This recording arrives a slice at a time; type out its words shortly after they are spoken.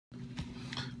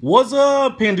What's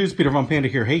up, Panda? Peter from Panda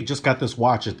here. Hey, just got this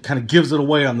watch. It kind of gives it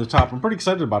away on the top. I'm pretty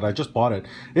excited about it. I just bought it.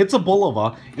 It's a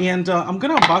Bulova, and I'm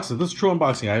going to unbox it. This is true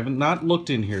unboxing. I haven't not looked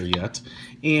in here yet.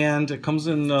 And it comes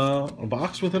in a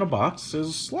box within a box,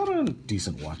 as a lot of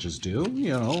decent watches do.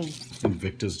 You know,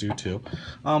 Invictas do too.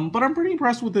 But I'm pretty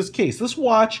impressed with this case. This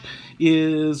watch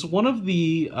is one of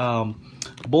the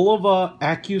Bulova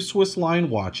AccuSwiss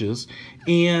line watches,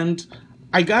 and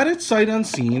I got it sight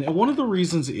unseen, and one of the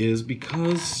reasons is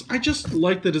because I just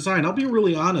like the design. I'll be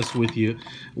really honest with you.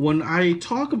 When I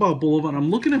talk about Bulova, and I'm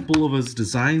looking at Bulova's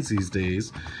designs these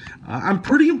days, I'm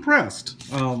pretty impressed.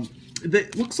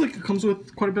 It looks like it comes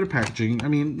with quite a bit of packaging. I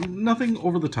mean, nothing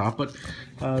over the top, but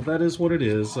that is what it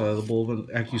is. The Bulova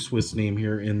AccuSwiss name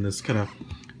here in this kind of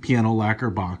piano lacquer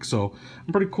box. So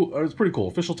I'm pretty cool. It's pretty cool.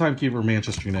 Official timekeeper,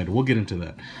 Manchester United. We'll get into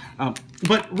that.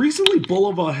 But recently,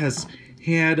 Bulova has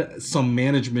had some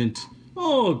management,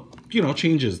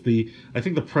 changes. I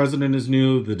think the president is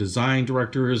new, the design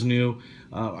director is new.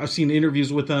 I've seen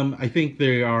interviews with them. I think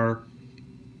they are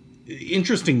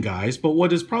interesting guys, but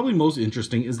what is probably most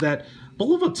interesting is that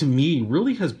Bulova, to me,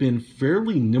 really has been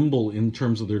fairly nimble in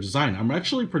terms of their design. I'm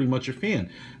actually pretty much a fan.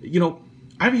 You know,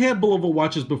 I've had Bulova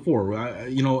watches before.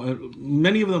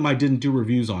 Many of them I didn't do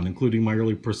reviews on, including my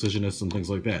early Precisionist and things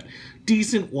like that.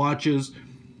 Decent watches,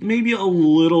 maybe a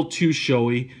little too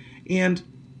showy, and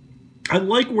I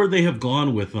like where they have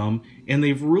gone with them, and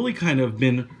they've really kind of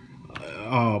been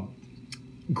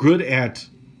good at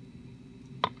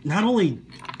not only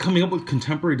coming up with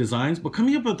contemporary designs, but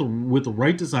coming up with the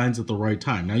right designs at the right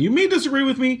time. Now, you may disagree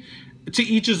with me, to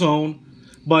each his own,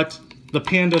 but the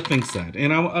Panda thinks that,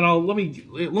 and let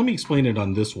me explain it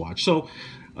on this watch. So,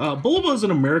 Bulova is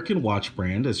an American watch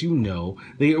brand, as you know.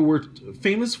 They were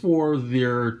famous for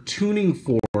their tuning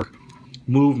fork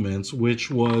movements, which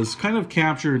was kind of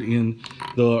captured in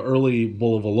the early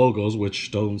Bulova logos,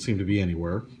 which don't seem to be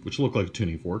anywhere, which look like a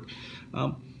tuning fork.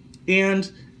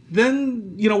 And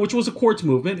then, which was a quartz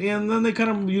movement, and then they kind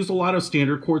of used a lot of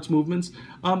standard quartz movements.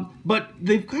 But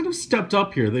they've kind of stepped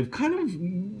up here. They've kind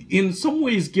of, in some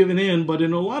ways, given in, but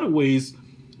in a lot of ways,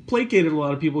 placated a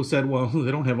lot of people who said, well,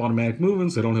 they don't have automatic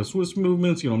movements, they don't have Swiss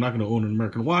movements, I'm not going to own an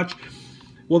American watch.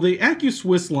 Well, the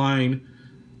AccuSwiss line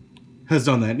has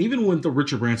done that. And even with the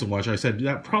Richard Branson watch, I said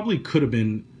that probably could have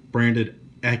been branded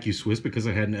AccuSwiss because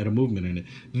it had an ETA movement in it.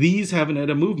 These have an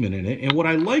ETA movement in it. And what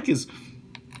I like is,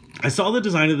 I saw the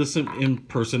design of this in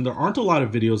person. There aren't a lot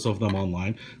of videos of them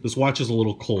online. This watch is a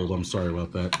little cold. I'm sorry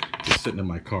about that. Just sitting in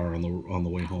my car on the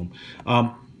way home.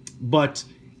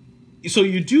 So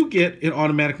you do get an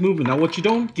automatic movement. Now, what you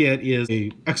don't get is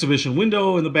a exhibition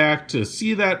window in the back to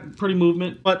see that pretty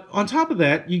movement. But on top of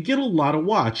that, you get a lot of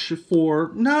watch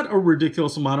for not a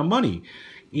ridiculous amount of money.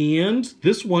 And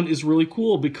this one is really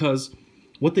cool because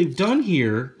what they've done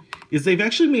here is they've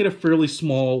actually made a fairly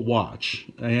small watch.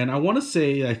 And I want to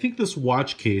say, I think this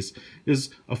watch case is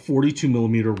a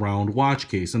 42mm round watch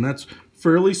case. And that's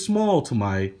fairly small to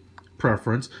my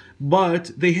preference. But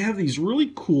they have these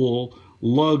really cool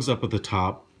lugs up at the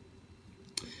top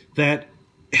that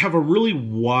have a really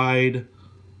wide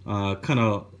kind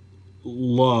of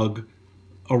lug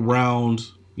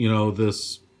around,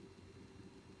 this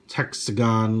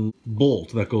hexagon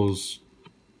bolt that goes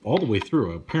all the way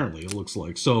through, apparently, it looks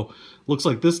like. So, looks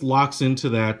like this locks into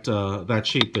that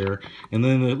shape there, and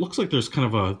then it looks like there's kind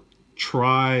of a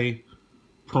tri-prong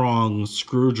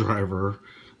screwdriver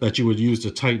that you would use to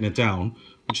tighten it down,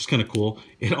 which is kind of cool.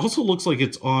 It also looks like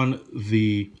it's on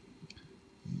the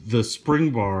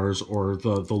spring bars or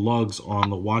the lugs on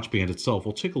the watch band itself.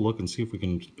 We'll take a look and see if we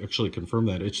can actually confirm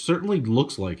that. It certainly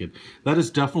looks like it. That is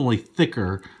definitely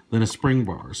thicker than a spring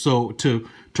bar. So to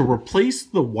replace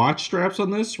the watch straps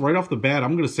on this, right off the bat,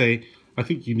 I'm going to say I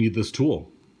think you need this tool.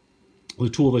 The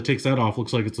tool that takes that off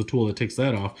looks like it's the tool that takes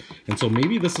that off. And so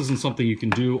maybe this isn't something you can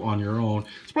do on your own.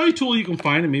 It's probably a tool you can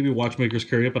find, and maybe watchmakers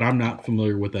carry it, but I'm not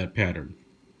familiar with that pattern.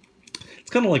 It's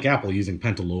kind of like Apple using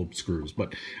pentalobe screws,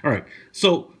 but all right.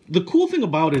 So the cool thing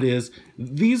about it is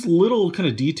these little kind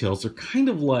of details are kind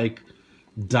of like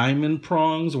diamond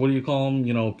prongs, or what do you call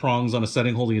them? Prongs on a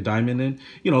setting holding a diamond in.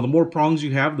 The more prongs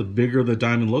you have, the bigger the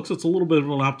diamond looks. It's a little bit of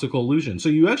an optical illusion. So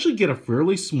you actually get a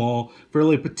fairly small,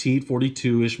 fairly petite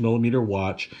 42-ish millimeter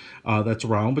watch that's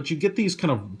round, but you get these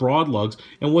kind of broad lugs.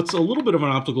 And what's a little bit of an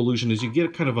optical illusion is you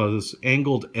get kind of this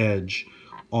angled edge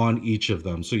on each of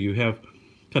them. So you have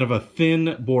kind of a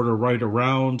thin border right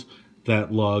around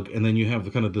that lug, and then you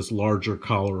have kind of this larger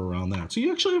collar around that. So you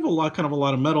actually have a lot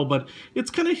of metal, but it's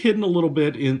kind of hidden a little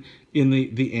bit in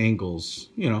the angles,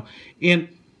 and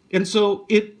so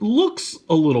it looks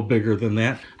a little bigger than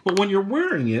that. But when you're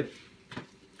wearing it,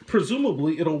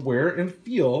 presumably it'll wear and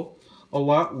feel a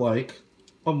lot like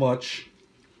a much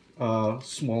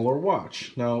smaller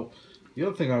watch. Now, the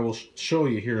other thing I will show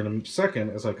you here in a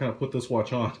second as I kind of put this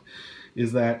watch on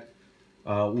is that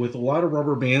with a lot of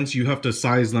rubber bands, you have to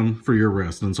size them for your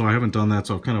wrist. And so I haven't done that,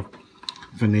 so I've kind of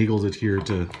finagled it here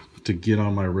to get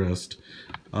on my wrist.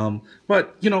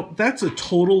 But, you know, that's a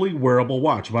totally wearable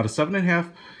watch. About a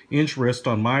 7.5-inch wrist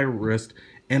on my wrist.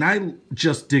 And I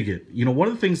just dig it. You know, one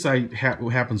of the things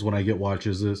happens when I get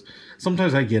watches is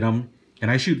sometimes I get them and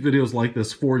I shoot videos like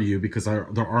this for you because there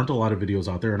aren't a lot of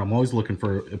videos out there, and I'm always looking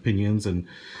for opinions. And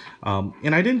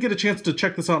I didn't get a chance to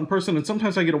check this out in person, and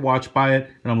sometimes I get a watch, buy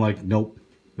it, and I'm like, nope,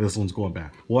 this one's going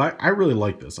back. Well, I really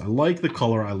like this. I like the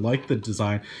color. I like the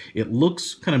design. It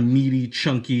looks kind of meaty,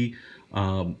 chunky,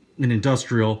 and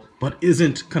industrial, but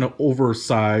isn't kind of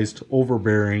oversized,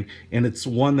 overbearing, and it's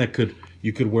one that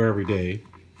you could wear every day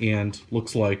and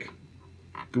looks like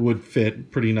it would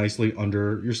fit pretty nicely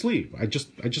under your sleeve. I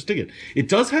just dig it. It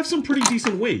does have some pretty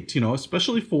decent weight, you know,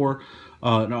 especially for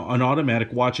an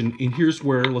automatic watch. And here's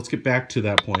where, let's get back to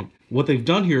that point. What they've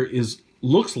done here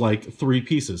looks like 3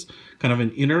 pieces, kind of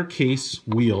an inner case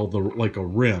wheel, like a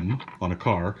rim on a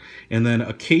car, and then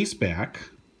a case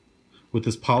back with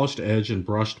this polished edge and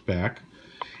brushed back,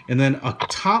 and then a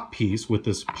top piece with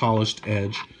this polished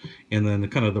edge, and then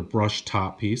kind of the brushed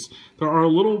top piece. There are a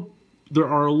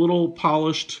little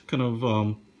polished kind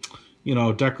of, you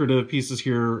know, decorative pieces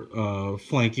here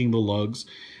flanking the lugs.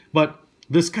 But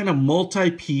this kind of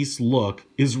multi-piece look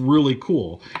is really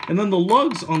cool. And then the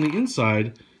lugs on the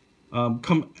inside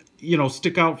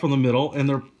stick out from the middle, and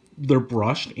they're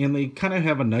brushed, and they kind of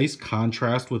have a nice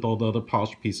contrast with all the other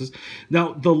polished pieces.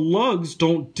 Now, the lugs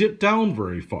don't dip down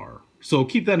very far. So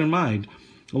keep that in mind.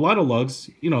 A lot of lugs,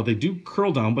 you know, they do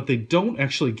curl down, but they don't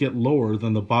actually get lower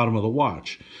than the bottom of the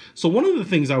watch. So one of the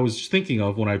things I was thinking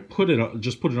of when I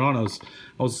just put it on, I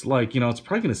was like, you know, it's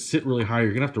probably going to sit really high. You're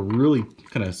going to have to really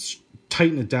kind of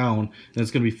tighten it down, and it's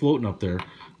going to be floating up there.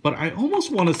 But I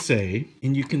almost want to say,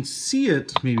 and you can see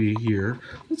it maybe here.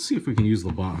 Let's see if we can use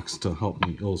the box to help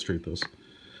me illustrate this.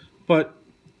 But,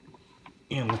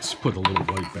 and let's put a little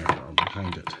white background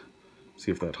behind it.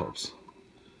 See if that helps.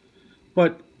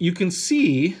 But you can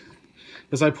see,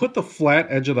 as I put the flat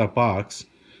edge of that box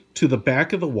to the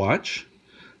back of the watch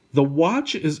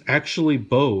is actually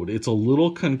bowed. It's a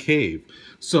little concave.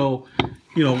 So,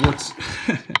 you know, what's,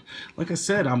 like I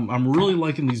said, I'm really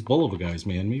liking these Bulova guys,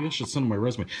 man. Maybe I should send them my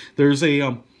resume. There's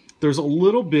a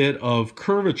little bit of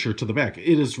curvature to the back.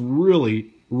 It is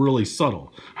really, really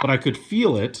subtle. But I could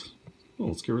feel it. Oh,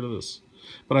 let's get rid of this.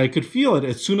 But I could feel it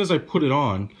as soon as I put it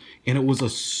on, and it was a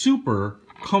super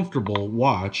comfortable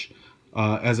watch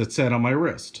as it sat on my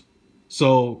wrist.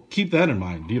 So keep that in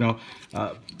mind, you know,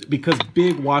 because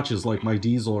big watches like my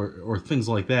Diesel or things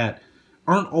like that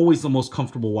aren't always the most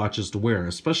comfortable watches to wear,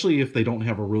 especially if they don't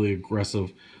have a really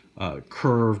aggressive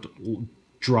curved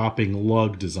dropping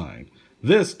lug design.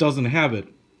 This doesn't have it,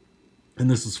 and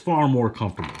this is far more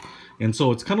comfortable. And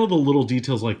so it's kind of the little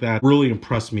details like that really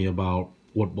impress me about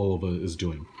what Bulova is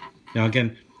doing. Now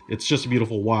again, it's just a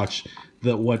beautiful watch.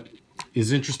 What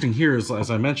is interesting here is,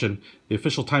 as I mentioned, the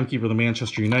official timekeeper of the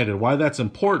Manchester United. Why that's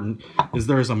important is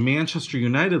there's a Manchester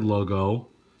United logo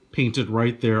painted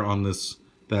right there on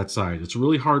that side. It's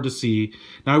really hard to see.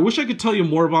 Now, I wish I could tell you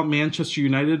more about Manchester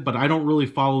United, but I don't really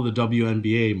follow the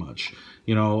WNBA much.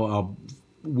 You know,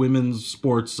 women's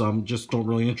sports just don't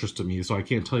really interest me, so I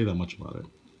can't tell you that much about it.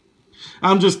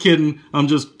 I'm just kidding. I'm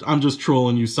just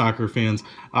trolling you soccer fans.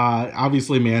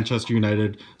 Obviously, Manchester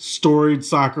United, storied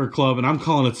soccer club, and I'm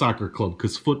calling it soccer club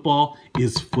because football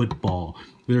is football.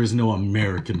 There is no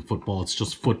American football. It's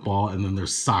just football, and then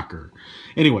there's soccer.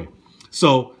 Anyway,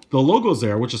 so the logo's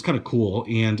there, which is kind of cool,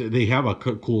 and they have a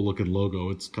cool looking logo.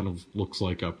 It's kind of looks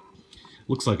like a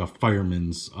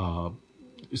fireman's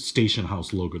station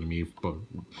house logo to me.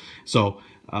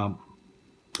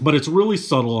 But it's really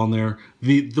subtle on there.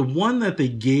 The one that they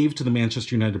gave to the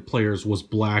Manchester United players was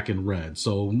black and red,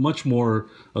 so much more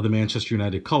of the Manchester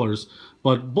United colors.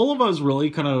 But Bulova is really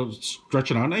kind of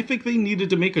stretching out, and I think they needed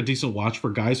to make a decent watch for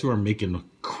guys who are making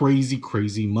crazy,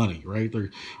 crazy money, right?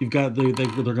 They're going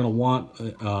to want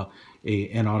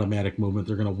an automatic movement.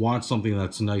 They're going to want something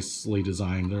that's nicely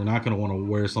designed. They're not going to want to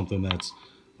wear something that's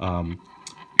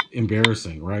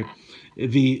embarrassing, right?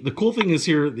 The cool thing is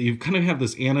here, you kind of have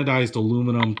this anodized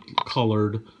aluminum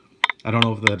colored, I don't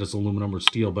know if that is aluminum or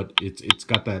steel, but it's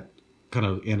got that kind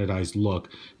of anodized look,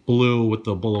 blue with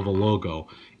the Bulova logo.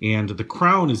 And the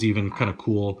crown is even kind of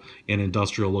cool and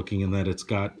industrial looking in that it's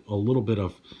got a little bit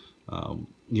of,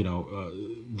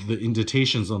 the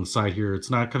indentations on the side here. It's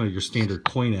not kind of your standard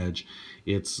coin edge.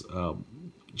 It's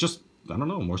just, I don't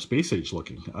know, more space age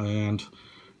looking. And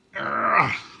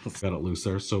Let's get it loose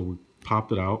there. So we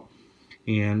popped it out,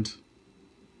 and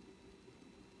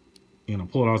I'll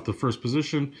pull it out to the first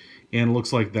position, and it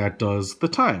looks like that does the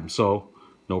time. So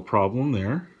no problem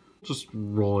there. Just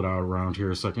roll it out around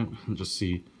here a second and just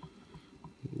see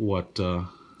what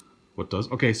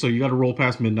does. Okay, so you got to roll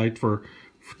past midnight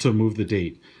to move the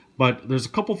date. But there's a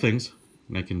couple things,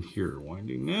 and I can hear it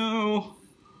winding now.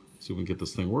 See if we can get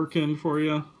this thing working for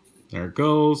you. There it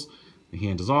goes. The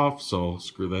hand is off, so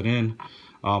screw that in.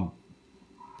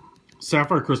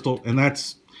 Sapphire crystal, and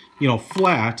that's, you know,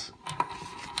 flat.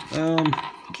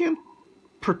 Can't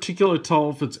particularly tell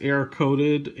if it's air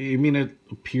coated. I mean, it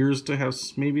appears to have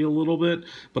maybe a little bit,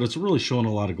 but it's really showing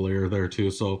a lot of glare there too,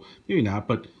 so maybe not.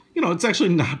 But, you know, it's actually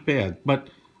not bad. But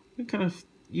it kind of,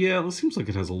 yeah, it seems like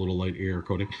it has a little light air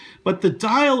coating. But the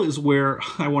dial is where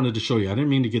I wanted to show you. I didn't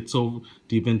mean to get so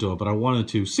deep into it, but I wanted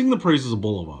to sing the praises of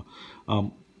Bulova.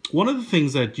 One of the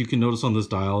things that you can notice on this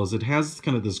dial is it has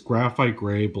kind of this graphite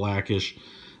gray, blackish,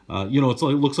 you know, it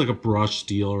looks like a brushed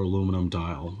steel or aluminum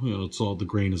dial. You know, it's all, the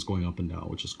grain is going up and down,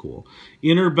 which is cool.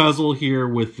 Inner bezel here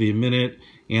with the minute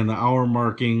and the hour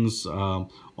markings on,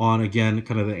 again,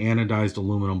 kind of the anodized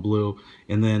aluminum blue,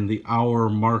 and then the hour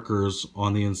markers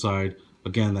on the inside,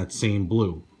 again, that same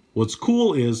blue. What's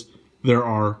cool is there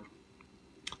are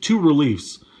two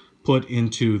reliefs put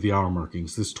into the hour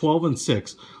markings. This 12 and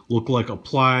 6 look like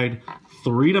applied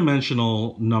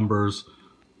three-dimensional numbers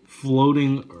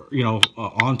floating, you know,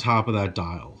 on top of that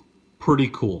dial. Pretty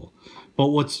cool. But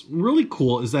what's really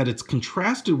cool is that it's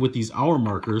contrasted with these hour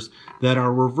markers that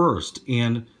are reversed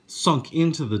and sunk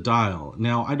into the dial.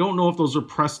 Now, I don't know if those are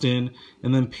pressed in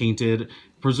and then painted.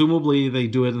 Presumably, they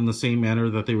do it in the same manner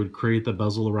that they would create the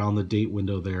bezel around the date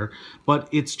window there. But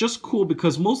it's just cool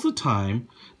because most of the time,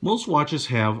 most watches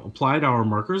have applied hour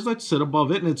markers that sit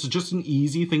above it, and it's just an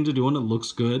easy thing to do, and it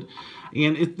looks good.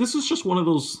 And this is just one of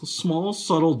those small,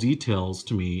 subtle details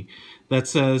to me that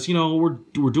says, you know,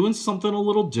 we're doing something a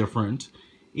little different,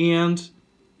 and,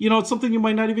 you know, it's something you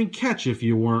might not even catch if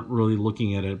you weren't really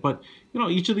looking at it. But, you know,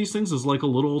 each of these things is like a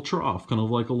little trough, kind of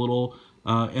like a little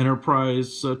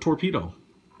Enterprise torpedo.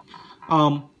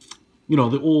 You know,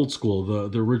 the old school,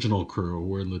 the original crew,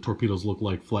 where the torpedoes look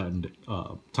like flattened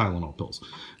Tylenol pills.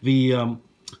 The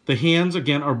hands,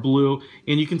 again, are blue,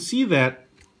 and you can see that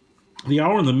the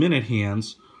hour and the minute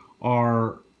hands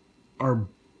are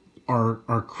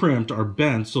crimped, are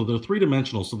bent, so they're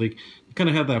three-dimensional, so they kind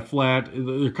of have that flat,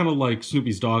 they're kind of like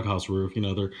Snoopy's doghouse roof, you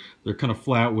know, they're kind of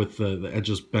flat with the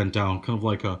edges bent down, kind of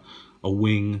like a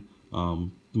wing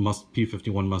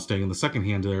P-51 Mustang, and the second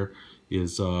hand there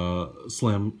is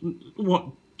slim,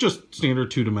 just standard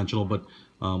two-dimensional, but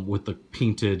with the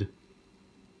painted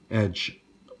edge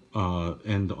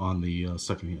end on the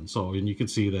second hand. So, and you can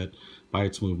see that by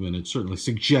its movement, it certainly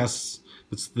suggests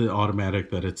it's the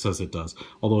automatic that it says it does.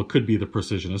 Although it could be the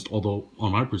Precisionist, although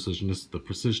on my Precisionist, the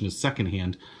Precisionist second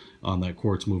hand on that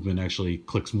quartz movement actually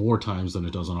clicks more times than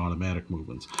it does on automatic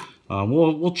movements.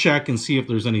 We'll check and see if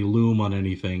there's any lume on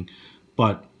anything,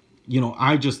 but you know,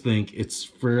 I just think it's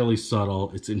fairly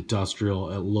subtle. It's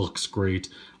industrial. It looks great.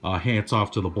 Hats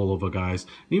off to the Bulova guys.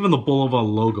 And even the Bulova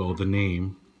logo, the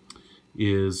name,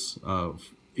 is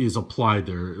applied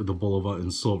there, the Bulova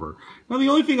in silver. Now, the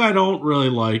only thing I don't really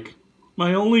like,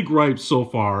 my only gripe so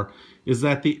far, is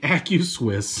that the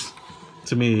AccuSwiss,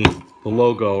 to me, the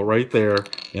logo right there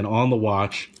and on the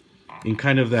watch, in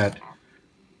kind of that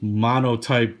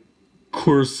monotype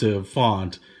cursive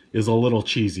font, is a little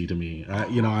cheesy to me.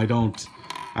 You know,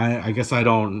 I guess I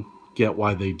don't get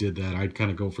why they did that. I'd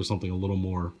kind of go for something a little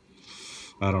more,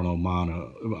 I don't know,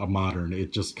 modern.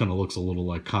 It just kind of looks a little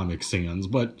like Comic Sans.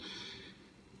 But,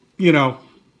 you know,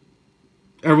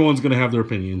 everyone's going to have their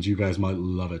opinions. You guys might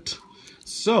love it.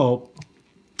 So,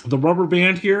 the rubber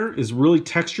band here is really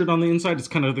textured on the inside. It's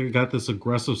kind of got this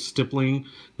aggressive stippling,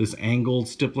 this angled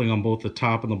stippling on both the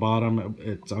top and the bottom.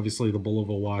 It's obviously the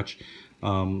Bulova watch.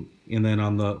 And then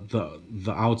on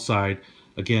the outside,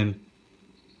 again,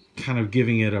 kind of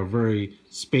giving it a very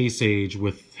space age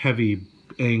with heavy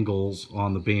angles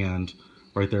on the band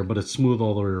right there, but it's smooth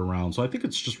all the way around. So I think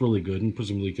it's just really good, and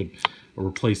presumably you could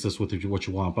replace this with what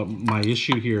you want. But my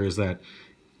issue here is that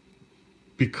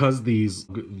because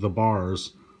the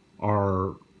bars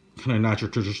are kind of not your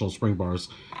traditional spring bars,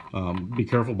 be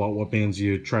careful about what bands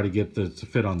you try to get to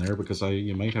fit on there, because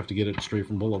you might have to get it straight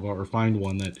from Bulova or find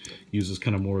one that uses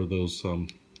kind of more of those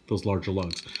larger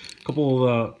lugs. A couple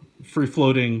of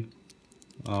free-floating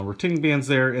rotating bands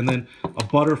there, and then a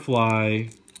butterfly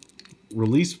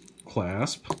release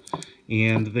clasp.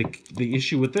 And the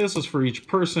issue with this is for each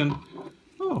person,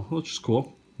 oh, which is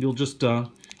cool. You'll just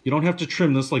you don't have to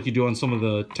trim this like you do on some of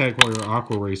the Tag Heuer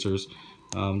Aqua racers,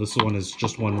 This one is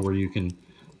just one where you can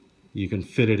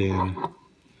fit it in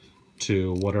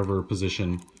to whatever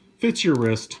position fits your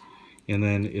wrist, and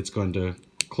then it's going to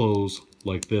close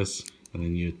like this, and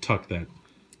then you tuck that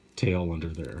tail under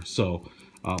there. So,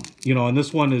 you know, and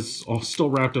this one is still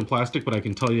wrapped in plastic, but I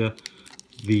can tell you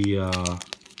the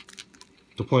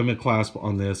deployment clasp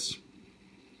on this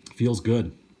feels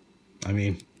good. I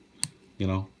mean, you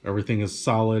know, everything is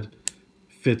solid,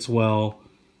 fits well,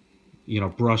 you know,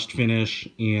 brushed finish,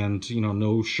 and, you know,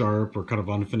 no sharp or kind of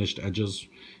unfinished edges,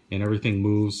 and everything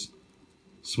moves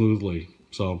smoothly.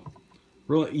 So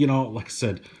really, you know, like I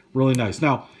said, really nice.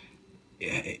 Now,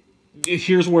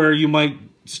 here's where you might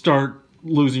start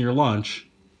losing your lunch,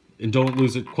 and don't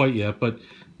lose it quite yet, but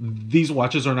these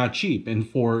watches are not cheap. And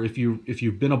for if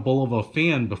you've been a Bulova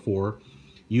fan before,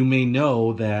 you may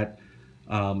know that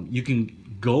you can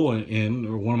go in,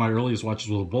 or one of my earliest watches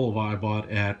was a Bulova I bought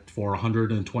for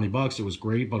 120 bucks. It was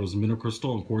great, but it was mineral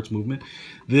crystal and quartz movement.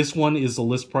 This one is a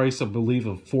list price, I believe,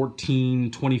 of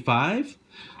 $1,425.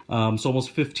 So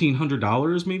almost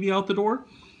 $1,500 maybe out the door.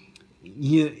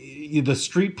 The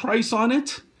street price on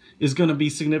it is going to be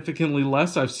significantly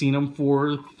less. I've seen them for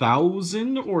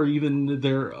 1,000 or even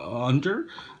they're under.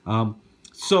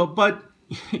 So, but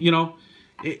you know,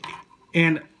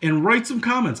 and write some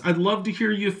comments. I'd love to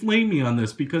hear you flame me on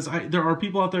this, because there are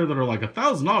people out there that are like,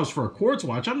 $1,000 for a quartz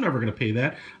watch, I'm never going to pay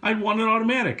that. I'd want an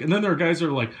automatic. And then there are guys that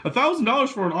are like, $1,000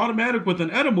 for an automatic with an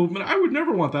ETA movement, I would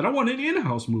never want that. I want an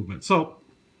in-house movement. So,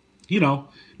 you know,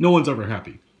 no one's ever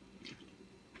happy.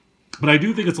 But I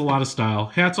do think it's a lot of style.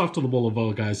 Hats off to the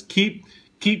Bulova guys. Keep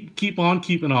on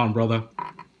keeping on, brother.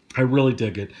 I really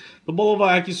dig it. The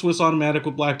Bulova AccuSwiss automatic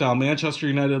with black dial, Manchester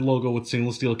United logo with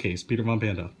stainless steel case. Peter von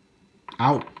Panda.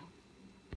 Out.